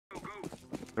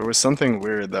There was something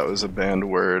weird that was a banned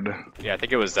word. Yeah, I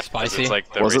think it was that. Spicy? It's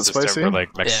like the Was it racist term spicy? for like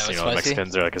Yeah, it was spicy.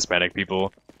 Mexicans or like Hispanic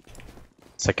people.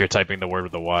 It's like you're typing the word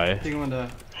with a Y. I think I'm gonna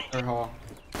third hall.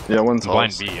 Yeah, one's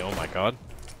Blind halls. B, oh my god.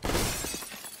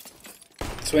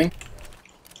 Swing.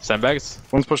 Sandbags?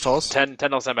 One's pushed halls. 10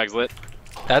 no sandbags lit.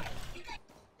 Dead.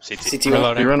 CT. CT He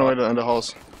Reloading. ran away to end of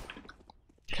halls.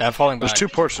 Okay, I'm falling There's back. two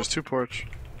porch. There's two porch.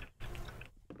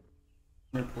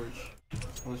 Mid porch.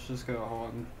 Let's just go hall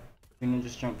and we can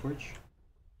just jump porch.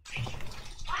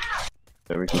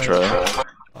 Yeah, we can try.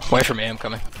 Away from me, I'm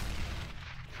coming.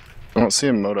 I don't see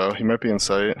him moto. He might be in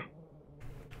sight.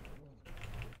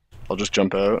 I'll just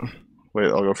jump out. Wait,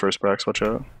 I'll go first, Brax. Watch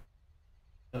out.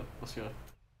 Yep, let's go. I'm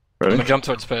Ready? gonna jump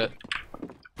towards pit.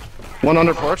 One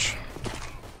under porch.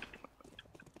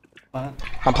 Plant.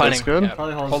 I'm planning. That's good. Yeah.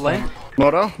 Probably hall's Hold lane.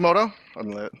 Moto. Moto.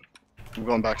 I'm lit. I'm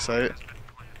going back sight.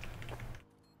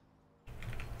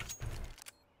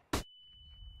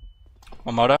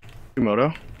 One moto. Two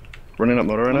moto. Running up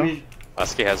moto right now.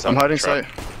 Husky has I'm some hiding truck.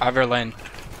 sight. I have your lane.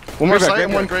 One more Graveyard, sight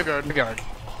and one graveyard. Graveyard.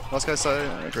 Last guy's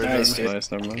sight. Graveyard. Nice, dude.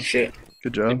 Nice, never mind. Shit.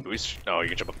 Good job. Boost? No, you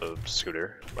can jump up the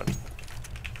scooter. But...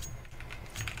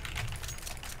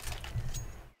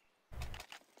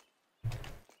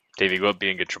 Davey, go up B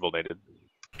and get triple nated.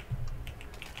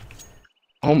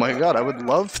 Oh my god, I would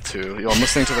love to. Yo, I'm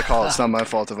listening to the call. It's not my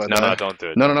fault if I No, die. no, don't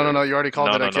do it. No, no, no, no, no. You already called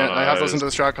No, it. no, I can't. no, I have it to listen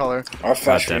was- to the strat caller. Our God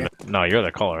flash damn it. No, you're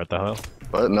the caller. What the hell?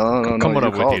 But no, no, no. Come on you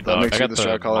up with called. you, That dog. makes I you got the the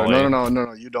strat caller. Molly. No, no, no, no,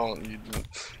 no. You don't. You're not.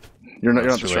 You're not the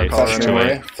It's too strat late. caller Flashing Too anymore.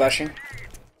 late. away. Flashing.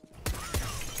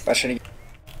 Flashing again.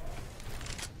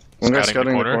 One guy Scouting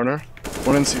scouting the the corner.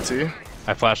 One in CT.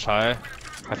 I flashed high.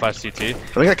 I flashed CT. I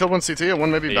think I killed one CT and one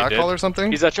maybe Yeah, you back did. call or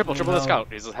something. He's at triple the No. scout.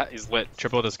 He's lit.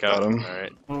 Triple the scout. Got him.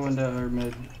 Alright. One window or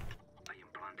mid.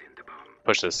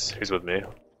 Push this. He's with me.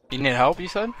 You need help, you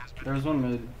said? There was one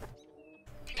mid.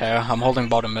 Okay, I'm holding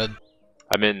bottom mid.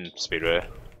 I'm in Speedway.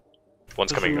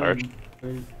 One's There's coming one Arch.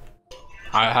 mid.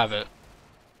 I have it.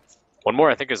 One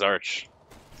more, I think, is Arch.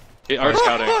 Arch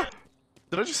scouting.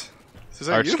 Did I just? Is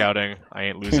that Arch you? scouting. I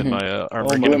ain't losing my armor.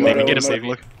 Oh, Get him, my Davey. Get him, God. Davey.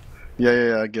 Look. Yeah,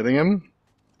 yeah, yeah. Getting him.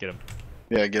 Get him.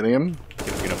 Yeah, getting him. Get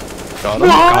him. Get him. Got him.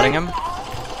 Cutting him.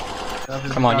 That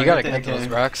was Come on, you gotta target get those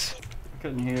AK. racks. I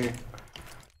couldn't hear.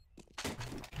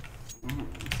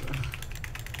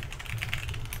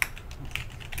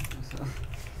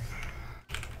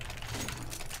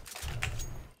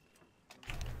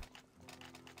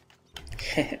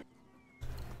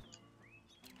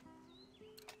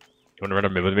 You wanna run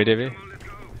on mid with me, Davey?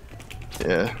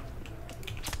 Yeah.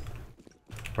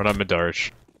 Run on mid to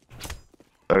Arch.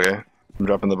 Okay. I'm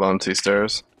dropping the bomb T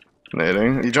stairs.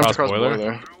 Nading. You jumped Cross across boiler.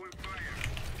 boiler.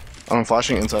 I'm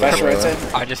flashing inside Flash the right boiler.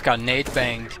 side. I just got nade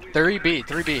banged. 3B,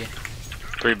 3B.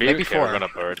 3B? Maybe Okay, 4. we're run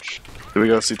up Arch. Do we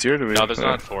go CT or do we? No, there's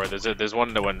not 4. There's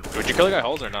one that went. Would you kill the guy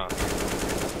halls or not?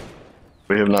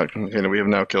 We have not. Okay, we have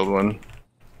now killed one.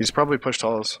 He's probably pushed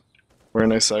halls. We're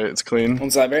in a site. It's clean.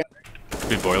 One's library.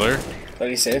 Big boiler. Thought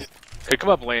he's safe. Could come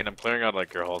up lane. I'm clearing out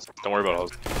like your halls. Don't worry about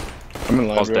halls. I'm in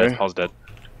Halls library. dead. Halls dead.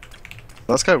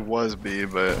 Last guy was B,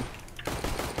 but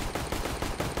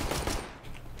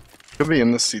could be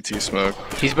in the CT smoke.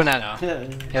 He's banana. Yeah,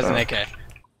 He has an AK.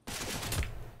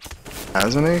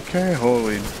 Has an AK?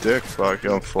 Holy dick! Fuck,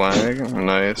 yo, flag.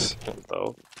 Nice.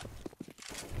 Though.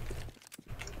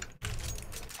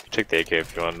 Take the AK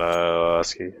if you want,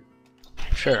 Husky.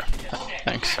 Sure.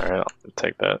 Thanks. Alright, I'll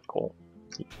take that. Cool.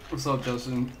 What's up,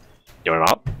 Justin? You want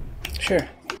him up? Sure.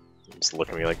 Just look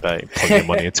at me like that. You plug your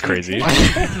money. It's crazy.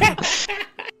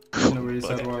 Nobody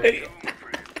said what. You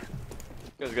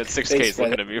guys got 6Ks Thanks,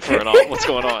 looking brother. at me for an alt. What's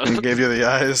going on? Gave you the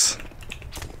eyes.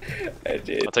 I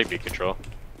did. I'll take B control.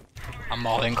 I'm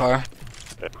mauling car.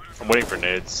 I'm waiting for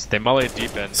nades. They molly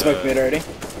deep and Smoke mid already.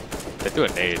 they do a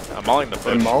nade. I'm mauling the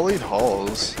They push. mollied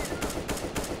halls.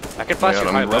 I can flash Oh you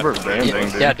my high God, I'm rubber left. banding, Yeah,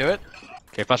 dude. yeah, do it.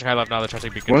 Okay, flashing high left now. They're trying to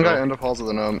take B control. One guy end up halls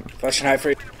with an Flashing high for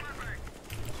you.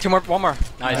 One more.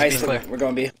 Nice, Nice. B's clear. We're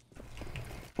going B.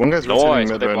 One guy's Noise, rotating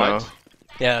were mid they right blind? now.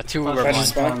 Yeah, 2 were Flash blind.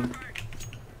 spawn.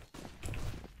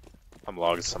 I'm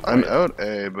logged some. I'm out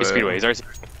A, but He's Speedway. He's already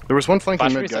there was one flanking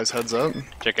Flash mid, me, guys. Heads up.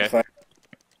 JK. Flash.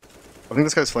 I think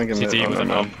this guy's flanking mid. CT Oh, with no, a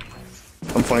no. numb.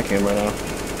 I'm flanking him right now.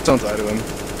 Don't die to him.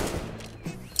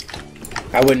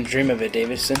 I wouldn't dream of it,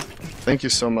 Davidson. Thank you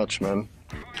so much, man.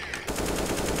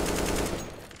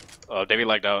 Oh, Davey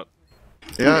lagged out.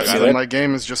 Yeah, See that? my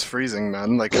game is just freezing,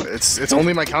 man. Like it's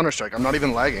only my Counter Strike. I'm not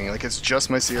even lagging. Like it's just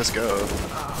my CS:GO.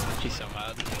 She's so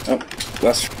mad. Oh,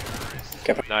 last.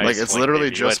 Nice. Like it's flank, literally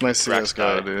Davey. just You my let Brax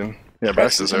CS:GO, die. dude. Yeah, Brax Brax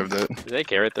is deserved it. Did they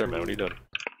care right there, man? What are you doing?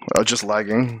 I was just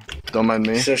lagging. Don't mind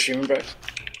me. Still streaming, bro.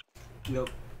 Yep.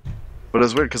 But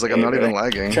it's weird because like I'm Hey, not even bro.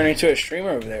 lagging. Turning into a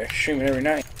streamer over there, streaming every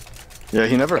night. Yeah,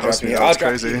 he never I'll hosts drop me. you. That's I'll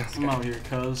drop crazy. you. I'm out here,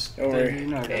 cuz. Don't worry. You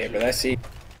know I got Hey, you. bro, that's it.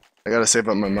 I gotta save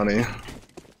up my money.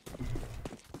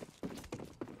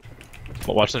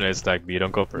 Well, watch the nade stack B.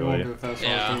 Don't go for We won't early. go fast,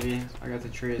 Yeah. baby. I got the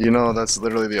trade. You know, that's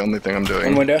literally the only thing I'm One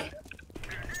doing. window.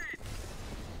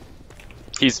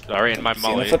 He's already in my See the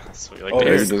molly. flip? So you like Oh, Yeah,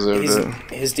 this? he deserved his, it.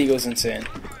 his deagle's insane.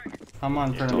 I'm on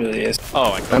It Inferno. really is.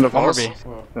 Oh, I End of One more halls. B.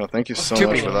 Whoa. No, thank you so Two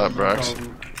much B. for that, Brax.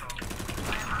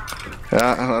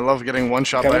 Yeah, I love getting one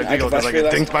shot Kevin, by I a can deagle because I flash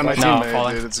get for you dinked by my No, teammate,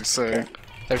 falling. dude. It's sick.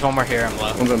 There's one more here. I'm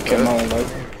low. One's in Okay, pit. Mullen low.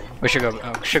 We should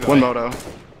go. Should go. One A. moto.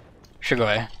 Should go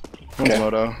A. One's Okay.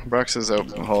 moto. Brax is out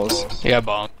halls. Yeah,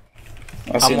 bomb.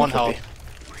 I'll see I'm you one in the health.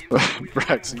 flippy.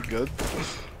 Brax, you good?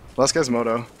 Last guy's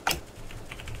moto.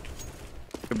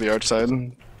 Could be arch side.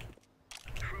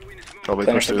 Probably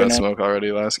Finish pushed the through that banana. smoke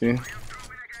already, Lasky.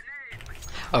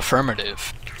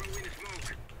 Affirmative.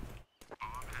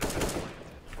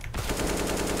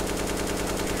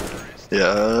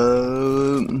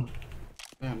 Yeah.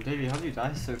 Damn, Davey, how do you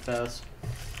die so fast?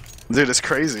 Dude, it's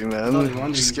crazy, I thought you man.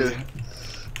 wanted Just to get.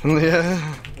 be- Yeah.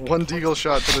 One deagle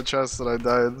shot to the chest and I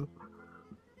died.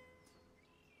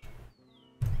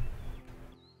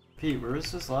 Pete, where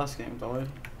was this last game, dog?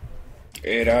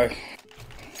 Hey, dog.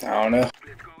 I don't know.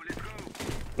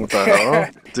 What the hell?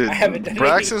 Dude, I haven't done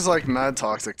Brax anything. is like mad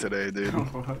toxic today, dude.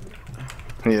 What?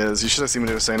 He is. You should have seen what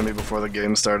he was saying to me before the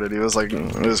game started. He was like,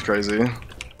 it was crazy.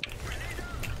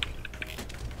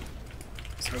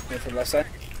 Smoke me from left side.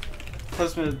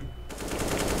 Close mid.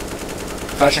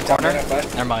 Flashing corner. Flash.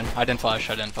 Never mind. I didn't flash.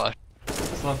 I didn't flash.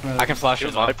 It's left mid. I can flash You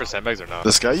it. have molly for sandbags or not?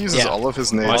 This guy uses Yeah. all of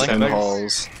his nades Molly? in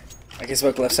halls. I can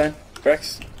smoke left side.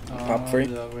 Brex. Pop free.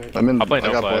 Yeah, wait. I'm in. I'll play I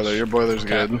no got flash. boiler. Your boiler's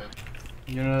Okay. good.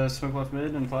 You gonna smoke left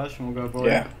mid and flash and we'll go boy?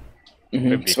 Yeah. Maybe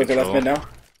Mm-hmm. Smoke it left control. mid now.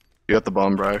 You got the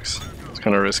bomb, Brax. It's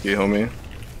kind of risky, homie.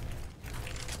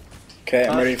 Okay,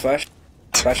 I'm ready to flash.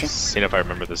 Flashing. Seeing if I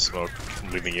remember this smoke.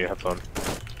 I'm leaving you. Have fun.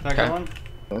 Back Okay. that one?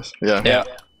 Yes. Yeah. Yeah.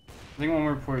 I think one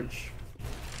more porch.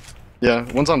 Yeah.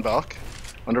 One's on balk.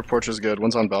 Under porch is good.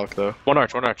 One's on balk though. One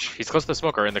arch, one arch. He's close to the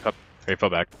smoke or in the cup. Okay, fell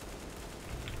back.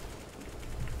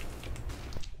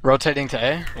 Rotating to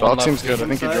A. One Balk left. seems good. I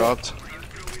think he Inside. dropped.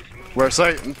 Where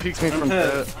sight peeks me I'm from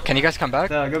pit. pit. Can you guys come back?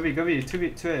 Yeah, go B,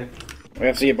 2A. We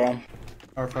have to get bomb.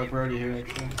 Oh fuck, we're already here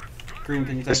actually. Green,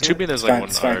 can you There's take two it? B, there's It's like fine, one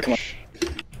it's fine, arch.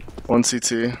 come One CT.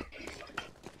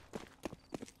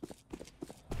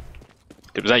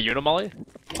 Dude, was that Unimolly?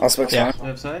 I'll smoke Yeah. spawn.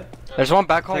 Left side? There's one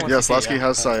back home. one Yes, CT, Lasky yeah.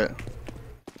 has sight.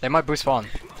 They might boost spawn.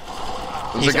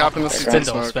 There's He's a gap on. in the CT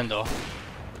Spindle. smoke. Spindle.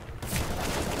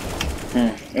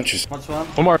 Interesting. Watch one.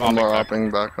 One more. One more back.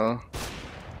 hopping back, huh?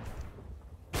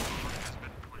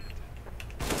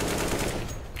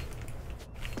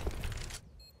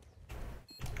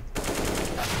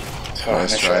 Oh,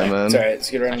 Nice try, man. It's alright, it's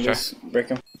a good round Nice loose. Break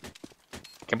him.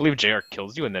 Can't believe JR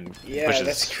kills you and then Yeah, pushes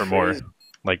that's for more. crazy.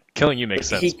 Like, killing you makes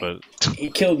He- sense, but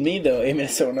He killed me though, aiming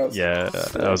at someone else. yeah,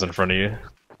 that was in front of you.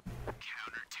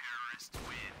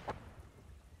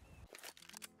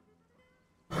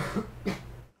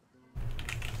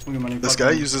 We'll get money. This fuck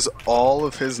guy him. uses all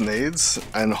of his nades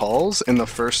and halls in the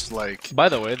first like By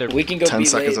the way, they're We can go 10 B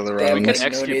seconds late. of the They have round. no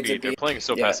getting nades XQB. at They're B. playing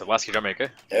so Yeah. passive. Last game,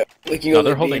 Jamaica. Yeah, we can No, go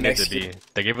they're late holding B it to next. B.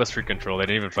 They gave us free control. They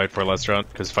didn't even fight for it last round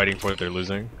because fighting for it, they're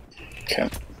losing. Okay.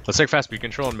 Let's take fast B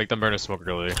control and make them burn a smoke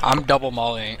early. I'm double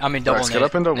mollying. I mean double. Brax, get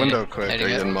up into nading window it. quick. Nading Are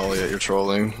you it. getting molly it? You're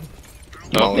trolling.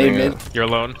 No, Mollying mid, it. You're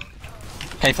alone.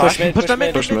 Can you flash? Push mid, Push push them in.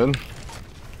 mid. Push mid.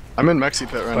 I'm in Mexi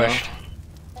pit right Pushed.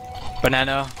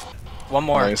 Banana. One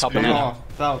more. Nice, Top Pete. banana. Oh,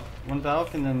 Valk. One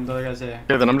Valk and then the other guy's A. now.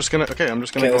 Okay, then I'm just gonna. Okay, I'm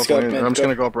just gonna Okay, go let's up go lane, mid, or I'm just go.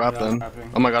 gonna go up rap Yeah, then.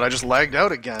 rapping. Oh my god, I just lagged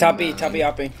out again. Top B, man. top B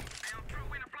hopping.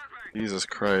 Jesus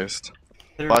Christ.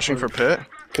 Hit her Flashing porch. for pit.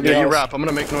 Could be Yeah, you house. rap. I'm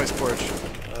gonna make noise porch.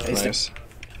 Ace Nice.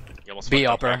 You almost B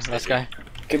fucked up upper. Brax, This maybe. guy.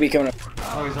 Could be coming up.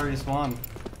 Oh, he's already spawned.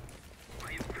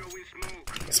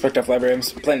 Smoked off library. I'm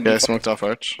playing. Yeah, I smoked off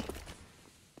arch.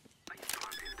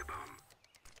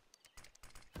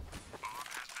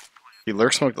 He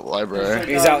lurk smoked the library.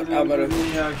 He's out- out moto.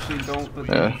 We actually don't. But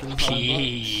Yeah.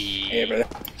 Pee. Yeah, brother.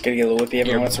 Gotta get a little whippy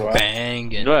every You're once in a while. You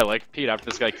banging. know what I like, Pete? After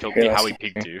this guy killed me, Here, how he let's-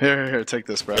 peeked you. Here, take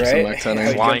this, Brax. Right? I'm Mac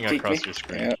 10ing. Flying Peek across me. your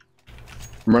screen. Yeah.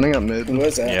 I'm running up mid. Who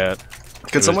was that? Yeah.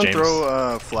 Can was someone James.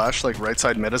 throw flash like right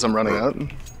side mid as I'm running out?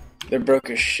 They're broke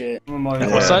as shit. I'm molly.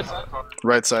 Yeah. What side?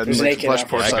 Right side, There's an like AK flash out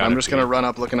porch there. I side. got I'm it, just gonna Pete. run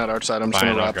up looking at arch side. I'm just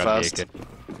Fine, gonna I'll rap grab the fast. AK.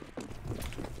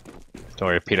 Don't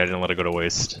worry, Pete, I didn't let it go to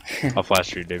waste. I'll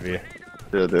flash you, Davey.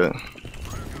 Do it.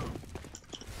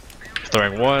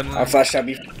 Throwing one, I'll flash top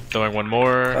B. throwing one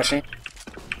more. Flashing.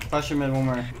 Flash your mid one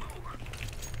more.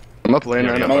 I'm up lane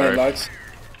Yeah, right yeah. now. I'm on the Arch. logs.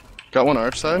 Got one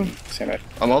arch side. Same back.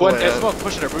 I'm all the What? way up. Smoke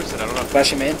pushing or boosted? I don't know.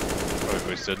 Flashing main. Probably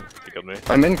boosted. He killed me.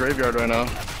 I'm in graveyard right now.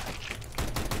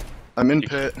 I'm in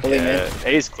pit. Holding Yeah,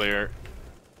 main. A's clear.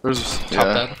 There's Top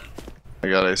yeah. dead. I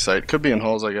got a sight. Could be in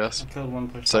holes, I guess. I killed one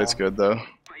push. Sight's ball. good though.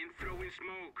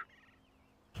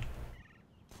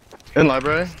 In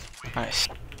library. Nice.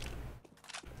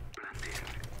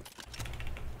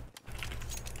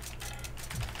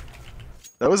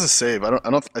 That was a save. I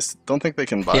don't think they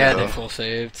can buy Yeah, though. they full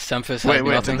saved. Semphis Wait, had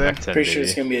wait, nothing. did they? Mac 10, Pretty sure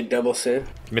it's baby. gonna be a double save.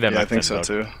 Give me that Yeah, I Mac think 10 so milk.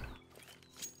 too.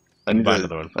 I need Buy to.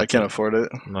 another one. I can't afford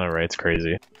it. Alright, it's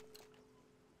crazy.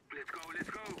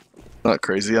 Not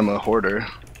crazy. I'm a hoarder.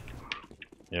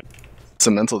 Yep. It's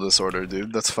a mental disorder,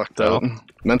 dude. That's fucked Oh. up.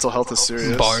 Mental health is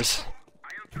serious. Bars.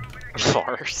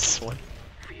 Bars. What?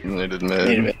 Needed Need a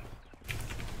mid. bit.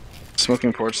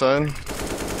 Smoking porch side.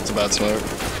 It's a bad smoke.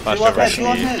 Flash She left over mid, she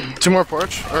left HP. mid. 2 more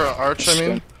porch or arch. I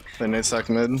mean. They nade stack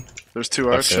mid. There's 2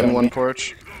 arch Okay. and 1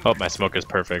 porch. Oh, my smoke is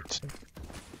perfect.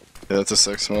 Yeah, that's a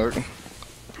 6 smoke.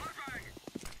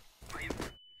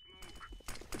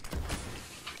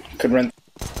 Could run.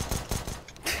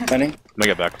 Running. Let me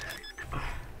get back.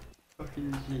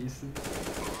 Fucking Jason.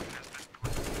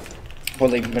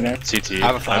 Holding banana. CT. I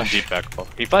have a I'm flash. deep back. Can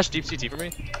you flash deep CT for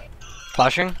me?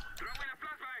 Flashing.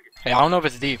 Hey, I don't know if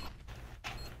it's deep.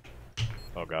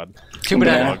 Oh god. 2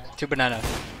 Banana. banana. 2 banana.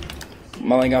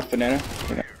 Mulling off banana.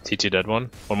 TT dead one.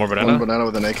 One more One banana. banana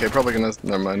with an AK. Probably gonna.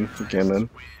 Never mind. He came in.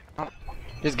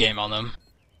 Just game on them.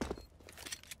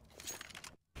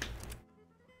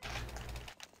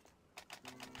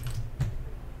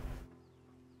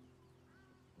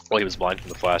 Well, he was blind from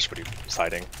the flash, but he was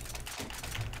hiding.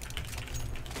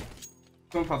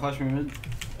 Don't pop flash me mid.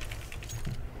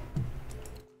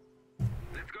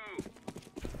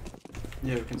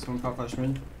 Yeah, we can swim pop flash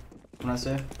mid. When I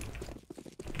say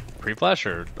Pre-flash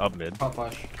or up mid? pop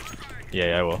flash.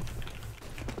 Yeah, I will.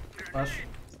 Flash.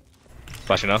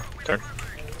 Flashing now. Turn.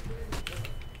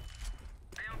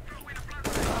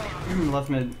 Left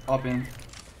mid. Up in.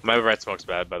 My right smoke's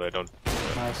bad, by the way. Don't.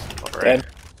 Nice. Alright. Dead.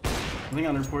 I think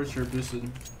under porch you're boosted.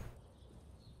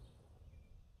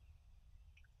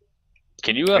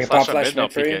 Can you I can flash pop up flash mid? No,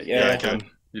 mid for peek you? it. Yeah. I can.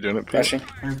 You doing it, Pete? Flashing.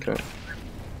 Okay.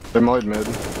 They're mollied mid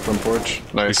from porch.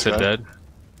 We Nice. said guy. dead.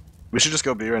 We should just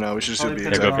go B right now. We should just do B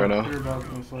Probably and go take for right now. clear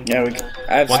above, most likely. Yeah, we.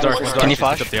 I have One's smoke arch. for One's stuff. Can you arch.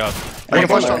 flash? Pick up the op. I can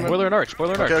flash Boiler. top mid. Boiler and arch.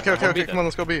 Boiler and arch. Okay, One B come on,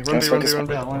 let's go B. Run Let's B, run B, focus run on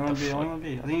B. Yeah, only one B, only one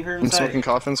B. I think you heard him I'm say. smoking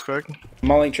coffins quick.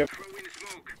 Mulling trip.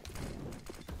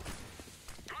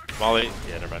 Molly.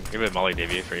 Yeah, never mind. Give it Molly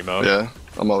Davey for emo. Yeah,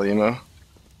 I'm all emo.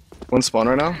 One spawn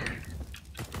right now.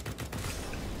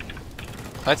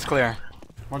 That's clear.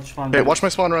 Watch spawn. Hey, watch my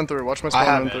spawn run through. Watch my I spawn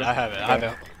have run it. through. I have it. I have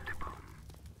it.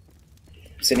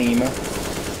 Sitting emo.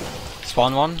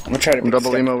 Spawn one. I'm gonna try to I'm make double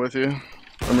a step. emo with you.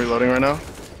 I'm reloading right now.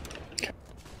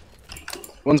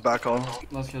 One's back call.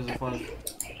 Let's get a flash.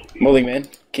 Mulling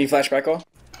mid. Can you flash back all?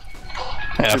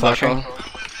 Yeah, Two back flashing. call.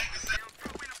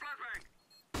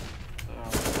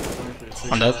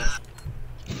 I'm dead.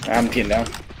 I'm peeing down.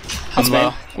 I'm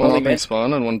low. One Mulling open mid.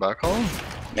 spawn and one back call. I'm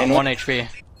Main 1 one. HP.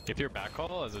 If you're back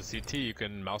call as a CT, you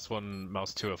can mouse one,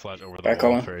 mouse two, a flash over the Back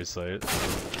wall call. for his site.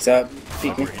 What's up?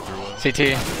 Peek me. CT.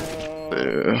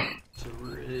 Yeah.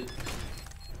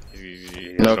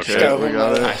 He No has kill. shot. we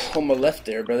got it. Hold my left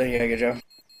there, brother. Yeah, good job.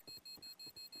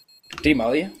 Did he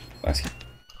molly you? Last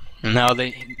game. No,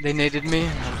 they naded me.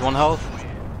 I was 1 health.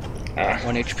 Ah.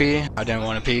 1 HP. I didn't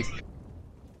want to peek.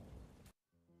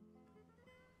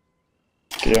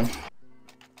 Good job.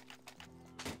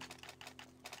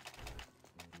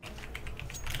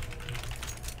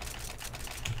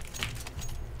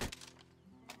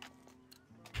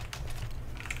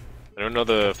 I don't know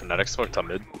the Fnatic smoke top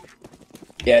mid.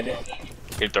 Yeah, I did.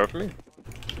 Can you throw it for me?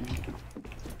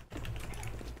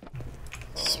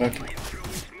 Smoking.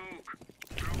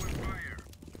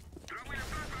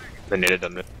 They naded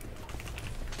on mid.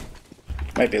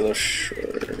 Might be a little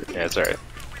short. Yeah, it's alright.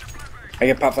 I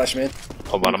get pop flash mid.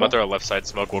 Hold on, I'm gonna throw a left side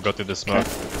smoke. We'll go through the smoke.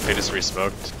 They just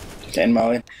re-smoked. And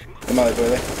molly. The molly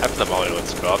boiler. After the molly,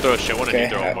 let's go. I'll throw a shit one Okay,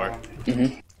 and you throw one more.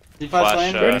 Mm-hmm. He flash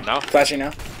Flash, lane. now? Flashing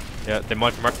now. Yeah, they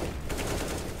might mark.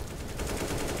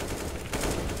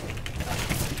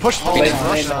 Push the Lane,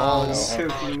 rush. lane. Oh,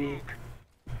 cooking me.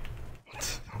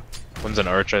 One's an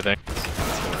arch, I think.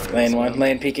 Lane one.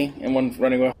 Lane peeking. And one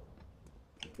running well.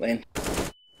 Lane.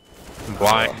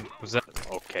 Blind. Was that?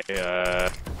 Okay,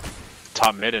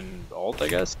 top mid and ult, I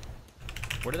guess?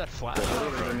 Where did that flash I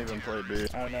come from? didn't even play B.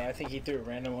 I don't know. I think he threw a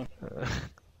random one.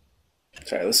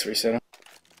 Sorry, let's reset him.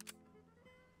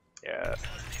 Yeah.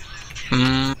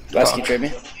 Last key trade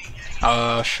me.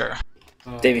 Sure.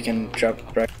 Davey can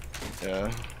drop right.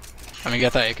 Yeah. Let me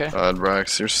get that AK. God,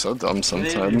 Rex, you're so dumb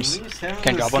sometimes.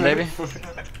 Can drop one, baby?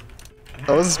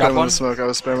 I wasn't Drop spamming one? the smoke, I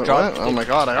was spamming Drop. what? Oh my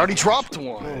god, I already dropped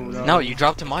one! No, you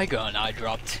dropped my gun. I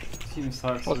dropped.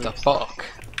 What the fuck?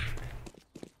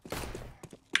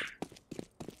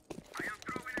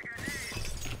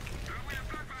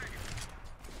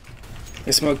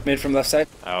 They smoke mid from left side.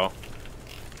 Oh.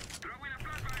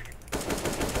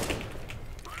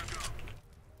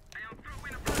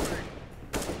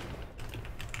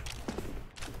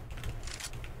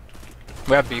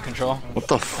 We have B control. What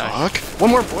the fuck? One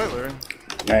more boiler.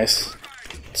 Nice.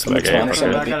 Smoke Okay, spawn or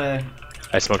okay. something.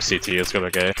 I smoke CT, let's go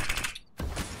back A.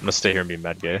 I'm gonna stay here and be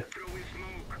mad gay.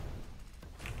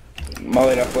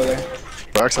 Mollied up boiler.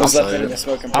 Rex Who's left mid in outside. the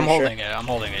smoke? I'm pretty holding it. I'm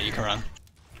holding it. You can run.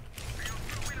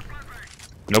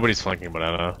 Nobody's flanking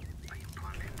banana.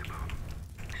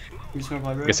 You smoke I'm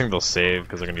library? guessing they'll save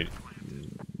because they're gonna need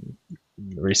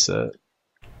reset.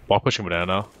 Wall pushing banana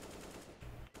now.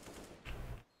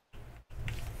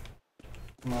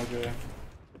 Library.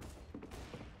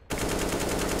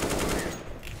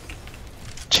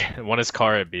 One is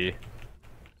car at B.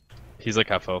 He's like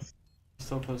half health.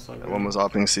 Still post That library. one was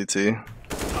opping CT.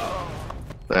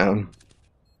 Damn.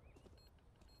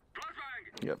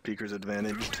 You got peekers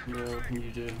advantaged. Yeah,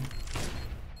 you did.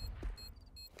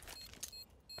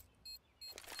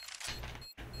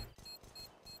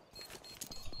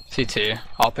 CT.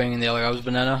 Hopping in the other guy was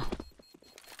banana.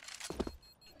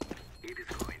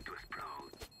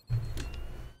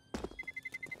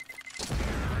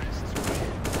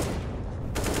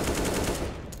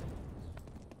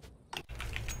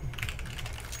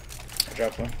 I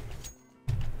dropped one.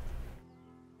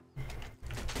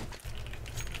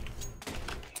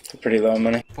 They're pretty low on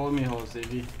money. Follow me, holes,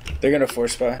 Davey. They're gonna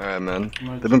force by. Alright, man.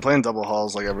 They've been playing double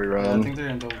halls like every Yeah, I round. think they're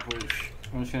in double push.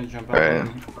 I'm just gonna jump out. Alright.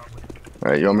 and-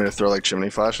 Alright, you want me to throw like chimney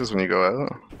flashes when you go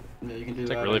out? Yeah, you can do It's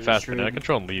that. like really or fast just banana trade.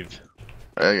 control and leave.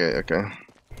 Okay, okay.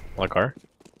 Like car?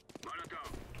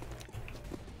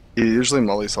 He usually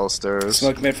mollies all stairs.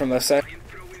 Smoke mid from left side.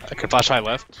 I can flash high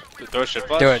left. Throw a shit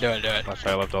flash. Do it. Do it. Do it. Flash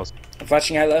high left also. I'm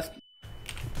flashing high left.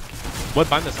 What?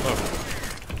 Behind the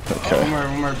smoke. Okay.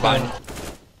 One more. Fine.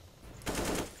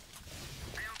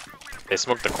 They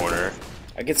smoked the corner.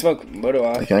 I can smoke Moto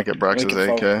I off. can't get Brax's We can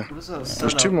AK. What is that There's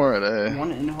setup? two more at A.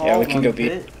 One in hall, Yeah, we can one go B.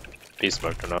 pit. B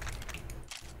smoked or not.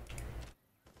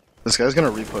 This guy's gonna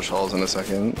re-push halls in a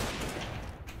second.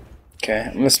 Okay,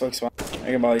 I'm gonna smoke spawn.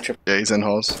 I can molly triple. Yeah, he's in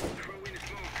halls.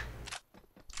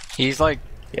 He's like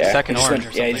Yeah, second he just orange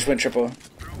went, or yeah, he something. just went triple.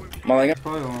 Mollying up.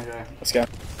 Probably one guy. Let's go.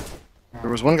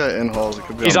 There was one guy in halls. It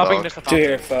could be He's on upping balk. just the Two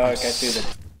here. top. Fuck, I threw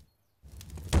the.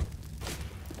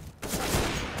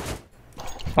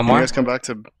 One Can more. you guys come back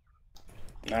to...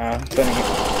 Nah, plenty here.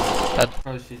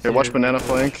 Probably CT. Okay, watch banana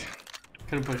flank.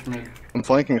 Could've pushed mid. I'm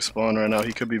flanking spawn right now.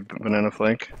 He could be banana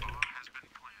flank.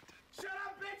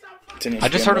 Didn't I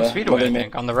just heard him speed away. I Molly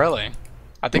think on the rally.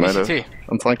 I think he's Might CT.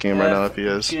 I'm flanking him right now if he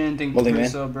is. She didn't think Molly for man.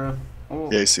 yourself, bro. Oh,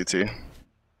 Yeah, he's CT.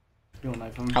 you'll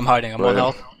knife him. I'm hiding. I'm on Right.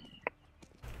 health.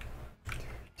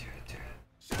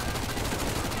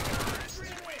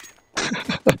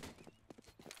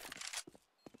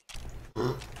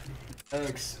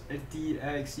 X, D,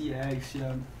 X, E, X,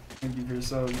 yeah. Thank you for your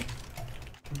sub.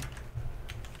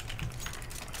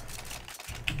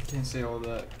 Can't say all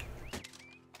that.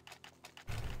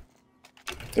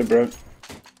 They're broke.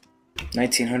 There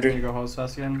you 1900. go, halls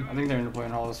fast again. I think they're gonna play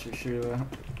in halls for sure though.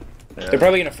 Yeah. They're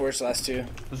probably gonna force last two.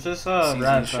 Let's just Season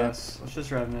rad shit. fast. Let's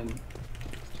just rad mid.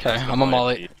 Okay, I'm a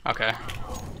molly. Okay.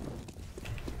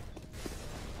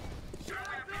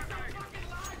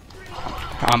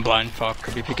 I'm blind. Fuck.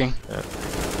 Could be peeking.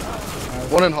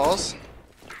 One in halls.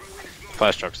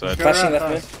 Flash truck side. Go Flashing rad left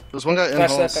mid. fast. There's one guy in Flash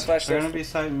left. I halls. flashed They're gonna left. be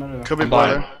side middle. Could be I'm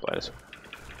blind. boiler. Blind.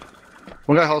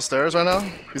 One guy hall stairs right now.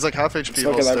 He's like half HP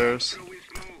Smoke hall it left. stairs.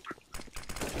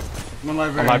 One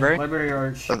library. library? Library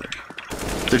arch.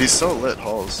 Dude, he's so lit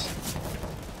halls.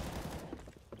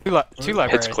 Two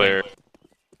libraries. It's clear.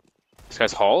 This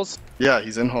guy's halls? Yeah,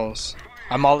 he's in halls.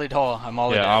 I'm mollied hall. I'm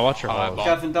mollied. Yeah, I'll watch your I halls. ball.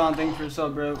 Jeff and Don, thank you for your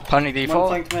sub, bro. Plenty One default.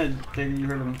 flanked mid. David, you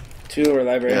heard him. Two or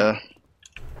library. Yeah.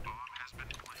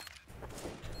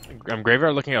 I'm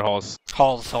graveyard looking at halls.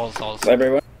 Halls.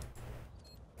 Library one.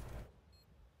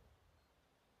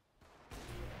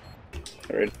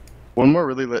 Alright. One more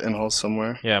really lit in halls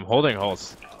somewhere. Yeah, I'm holding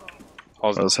halls.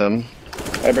 Halls. That was him.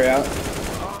 Library out.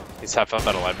 He's half up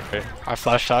at a library. I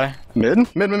flashed high. Mid?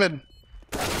 Mid.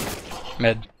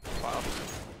 Mid.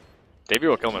 Davey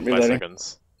will kill him in 5 Reloading.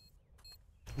 seconds.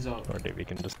 He's up. Or Davey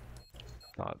can just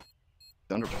not.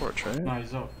 Under porch, right? No,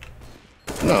 he's up.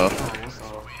 No. Oh, what the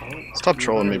fuck? Stop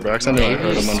trolling me, Brax. I know I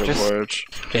heard him under Just- porch.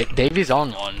 Davy's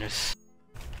on one. Just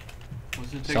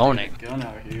Let's just take Zoning. a gun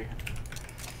out here.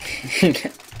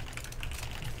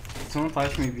 Someone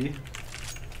flash me B.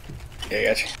 Yeah,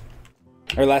 gotcha.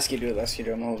 Or last key do it,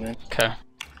 I'm holding it. Okay.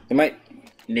 They might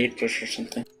need push or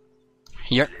something.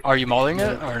 Are you mauling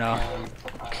it or no?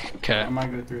 Okay. I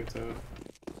might go through it to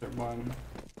third one.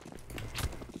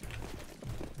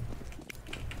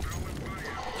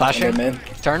 Flashing. Mid.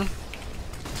 Turn.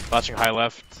 Flashing high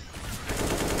left.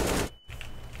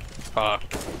 Fuck.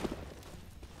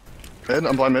 Mid,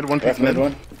 I'm blind mid, one peek Left mid mid.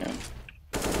 one. Yeah.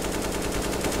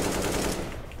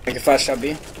 I can flash top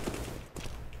B.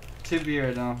 2 B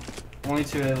right now. Only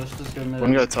 2 A, let's just go mid.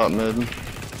 One guy top mid.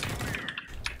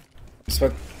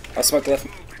 I'll smoke left.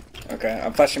 Okay,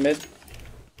 I'm flashing mid.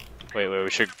 Wait, we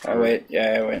should. Oh wait,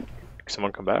 yeah, wait.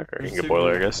 Someone come back, or you can Let's get do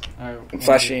boiler, I B. guess. Alright, I'm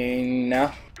flashing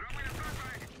now.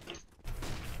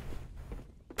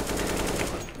 I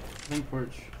think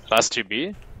porch. Last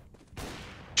 2B.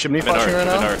 Chimney Mid flashing right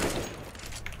arc, now. mid arc.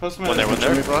 Post mid. One there, one there.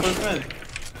 Chimney flash. Post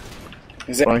mid.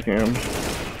 Is it? Flanking him.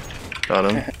 Got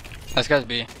him. This guy's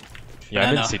B. Yeah, I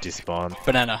Banana. didn't CT spawn.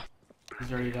 Banana.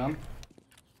 He's already down.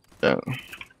 Yeah.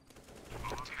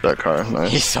 That car, He's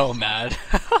nice. so mad.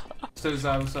 So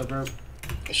Zab, what's up, bro?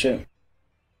 Shit.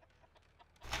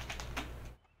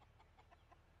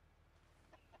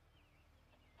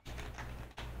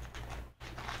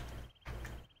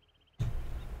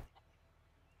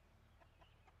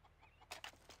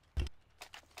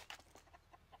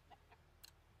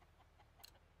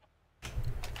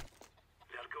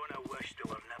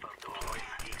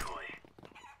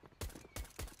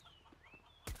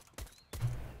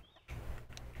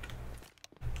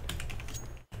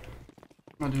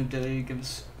 I'm gonna do daily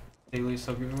gives daily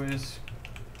sub giveaways.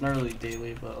 Not really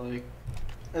daily, but like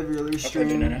every other Okay,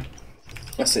 stream. no.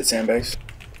 Let's hit sandbags.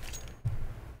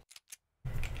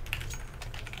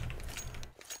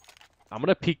 I'm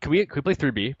gonna peek. Can we play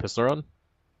 3B pistol run?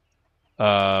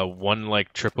 One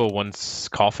like triple, one's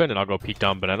coffin, and I'll go peek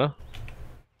down banana.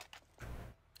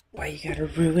 Why you gotta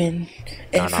ruin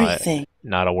No, everything?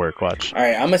 Not a work. Watch.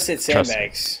 Alright, I'm gonna sit Trust me.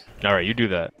 sandbags. All right, you do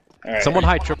that. Alright. Someone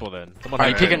high triple then. Someone high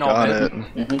Alright, peeking all Got mid.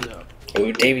 it. Yeah.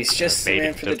 Ooh, Davies just the Made man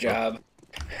it for the difficult. job.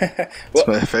 It's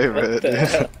my favorite. the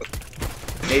hell?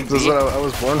 This is what I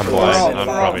was born I'm for. blind. This. I'm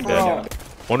probably dead.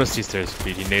 One was C-stairs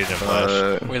speed. He naded him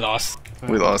flash. We lost.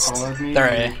 We lost. Followed me,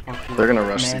 They're you A. fucking They're gonna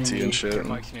rush man CT me. and shit.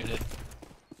 Mike's muted.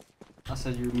 I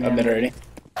said you're I'm man. mid already.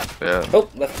 Yeah. Oh,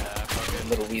 left.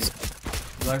 Little weasel.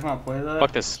 You like not play that?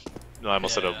 Fuck this. No, I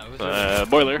almost Yeah, hit it was a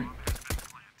boiler.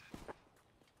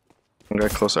 One guy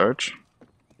close arch.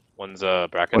 One's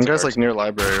brackets. One guy's like near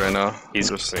library right now. He's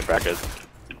just in bracket.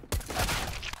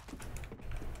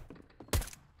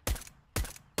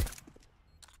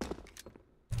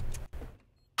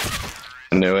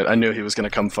 I knew it. I knew he was gonna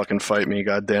come fucking fight me.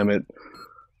 God damn it.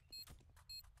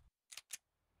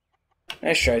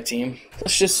 Nice try, team.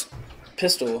 Let's just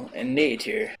pistol and nade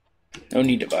here. No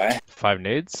need to buy. 5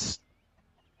 nades.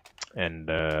 And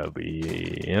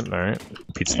yeah, alright.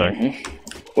 Pete's back.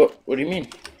 What do you mean?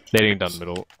 Nading down the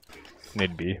middle.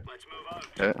 Nade B.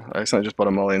 Yeah, I accidentally just bought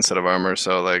a molly instead of armor,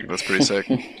 so like that's pretty sick.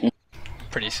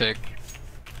 Pretty sick.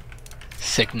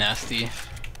 Sick nasty.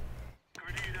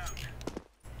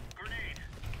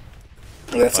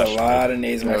 That's a Flash lot of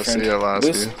nades, my Yeah, friend. see ya, last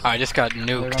Loose? view. I just got They're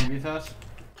nuked. gonna be fast.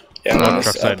 Yeah, No, one's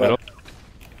Truck side up, middle.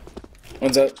 up.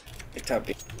 One's up. Big top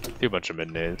B. Do a bunch of mid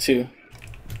nades. Two.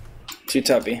 Two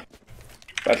top B.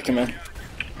 About to come in.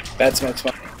 Bad smoke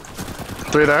spot.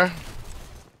 3 there.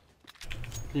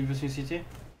 Can you push me CT?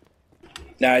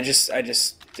 No, I just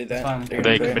did that. Fine. They're Are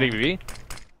gonna they play. committing BB?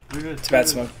 We're good. It's bad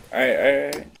smoke.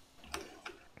 Alright.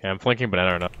 Yeah, I'm flanking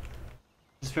banana right now.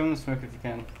 Just film the smoke if you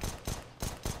can.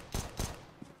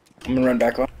 I'm gonna run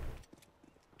back on.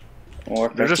 I'll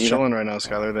walk They're back just to you. chilling right now,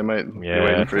 Skylar. They might be Yeah.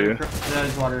 waiting for you. Yeah,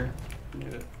 there's water. Do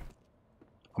it.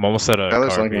 I'm almost at a Skylar's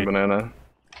car flanking B. banana.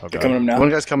 Oh, They're God. coming up now. One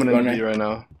guy's coming Going in right. B right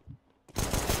now.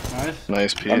 Nice.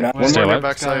 Nice P. I'm not- One Stay more alive.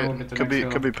 backside. We'll get the Could be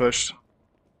next could be pushed.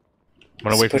 I'm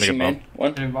gonna wait for him to Pushing get main. bumped.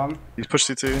 One. Hitting bomb. He's pushed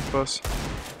CT close.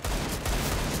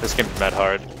 This game's mad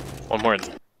hard. One more.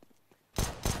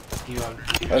 You got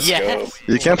Let's Yes.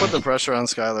 You can't put the pressure on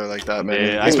Skylar like that, man.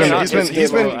 Yeah, he's I been cannot- he's been it's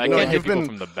he's been game over. I no, can't hit you've people been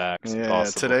from the back. It's yeah.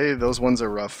 impossible. Today those ones are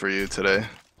rough for you today.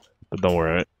 But don't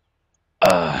worry.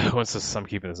 Once this, I'm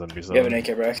keeping this on B7. go. You have an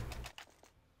AK, bro.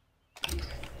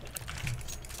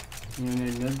 You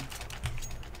need mid.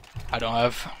 I don't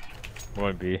have.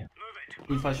 One B. Can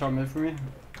you flash shot mid for me?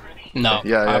 No.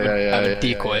 Yeah, I have yeah, a, yeah, I have yeah, a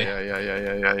decoy.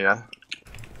 yeah.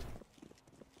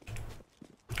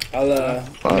 I'll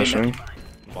Flashing.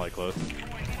 Molly close.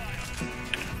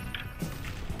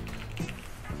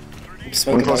 One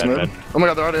Smoking close mid. mid. Oh my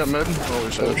god, they're already up mid.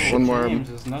 Holy shit. One more. James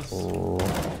is nuts.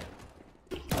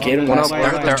 Get him One last up.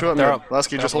 They're- There's two up they're mid. up.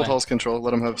 Lasky, They're just hold up Hall's control.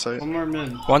 Let him have sight. One more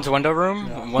mid. One's window room.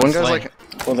 Yeah. One's One guy's lane.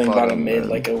 like holding bottom mid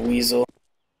like a weasel.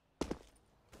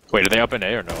 Wait, are they up in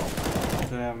A or no?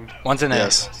 Damn. One's in A.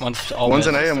 Yes. One's all one's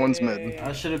mid. in A and one's mid.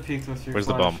 I should have peeked with your Where's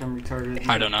the flash. bum? I'm retarded.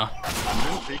 I don't know. I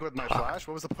didn't peek with my flash.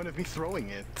 What was the point of me throwing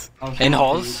it? I was In trying to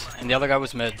halls, and the other guy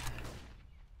was mid.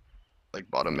 Like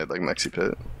bottom mid, like Mexi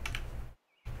pit.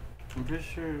 peek. I'm pretty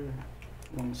sure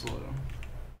one's low.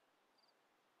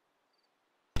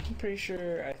 I'm pretty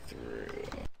sure I threw.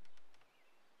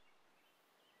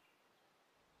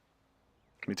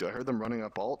 Me too. I heard them running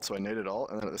up alt, so I naded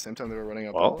alt, and then at the same time they were running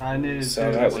up Well, alt. I needed So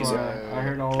to. that That's was, why I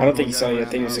heard all. I don't of think he them. saw you. I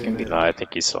think it was like a No, I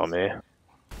think he saw me.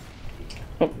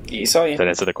 Oh, he saw you. Did that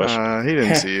answer the question? He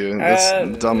didn't see you.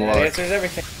 That's dumb that luck. answers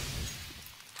everything.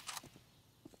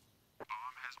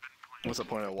 What's the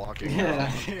point of walking?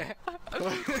 Yeah.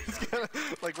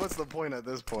 Like, what's the point at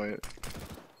this point?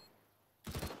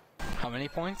 How many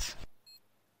points?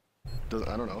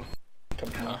 I don't know.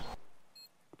 No.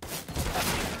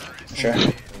 Sure.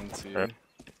 Didn't see you. Sure.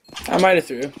 I might have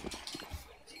threw.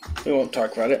 We won't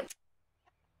talk about it.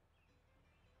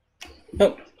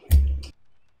 Nope.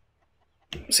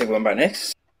 Say going by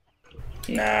next?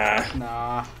 Nah.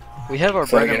 Nah. We have our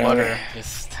bread and Fucking butter. over.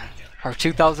 Just our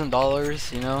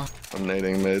 $2,000, you know. I'm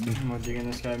nading mid. I'm digging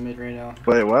this guy mid right now.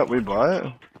 Wait, what? We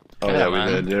bought? Oh yeah, we man.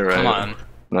 did. You're right. Come on.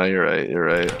 No, you're right. You're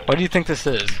right. What do you think this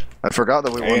is? I forgot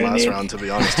that we won Yeah, last indeed. round. To be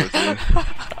honest with you,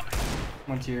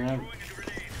 One tier up.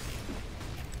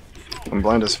 I'm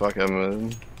blind as fuck.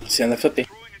 I'm. See on the flippy.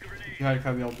 You had a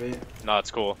cubby all bait. No,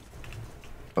 it's cool.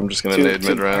 I'm just gonna Two- nade two-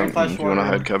 mid round. flash If you wanna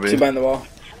water. hide cubby. Two behind the wall.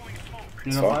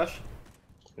 You know So- flash?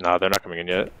 No, they're not coming in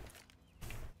yet.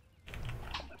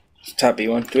 Top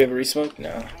B1. Do we have a resmoke?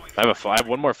 No. I have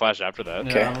one more flash after that.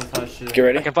 Okay. Yeah, I'm gonna flash too. Get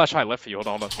ready? I can flash high left for you. Hold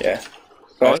on, hold on. Yeah.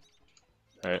 Flash.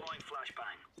 Alright.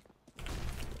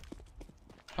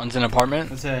 One's in apartment.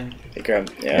 Let's say They grab.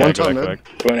 Yeah. One Go top back, mid.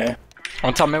 back. Going A.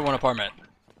 One top mid, one apartment.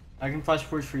 I can flash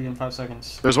push for you in 5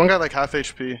 seconds. There's one guy like half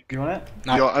HP. You want it?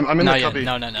 Not, Yo, I'm in not the yet. cubby.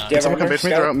 No. Yeah. Someone can Armor, bait me.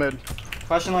 They're scout. out mid.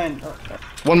 Flash in lane.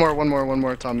 One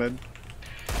more top mid.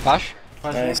 Flash?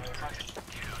 Flash Nice. in.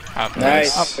 Up.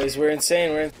 Nice. Boys, we're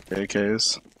insane. We're in.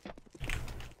 AKs.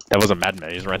 That was a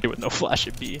madman. He's running with no flash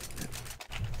at B.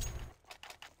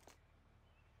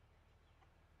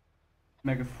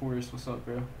 Mega Force, what's up,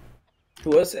 bro?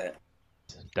 Who was that?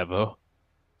 Devo.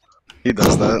 He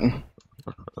does that.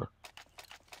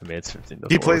 I mean, it's 15.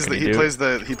 He plays the Hey,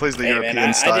 European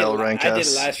man, style I did, rank I did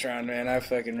S. last round, man. I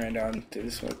fucking ran down to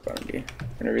the smoke bottom D.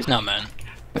 For no reason. No, man.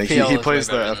 Like, FPL he is plays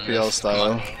way the better than FPL this.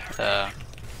 style, Come on.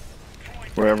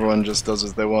 where everyone just does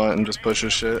as they want and just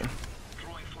pushes shit.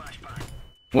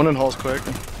 One in halls quick.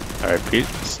 Alright, Pete.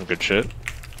 Some good shit.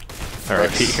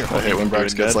 Alright, Pete. I hate when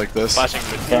Brax gets like this. Flashing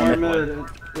mid. More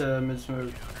mid, mid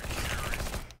smoke.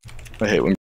 I hate when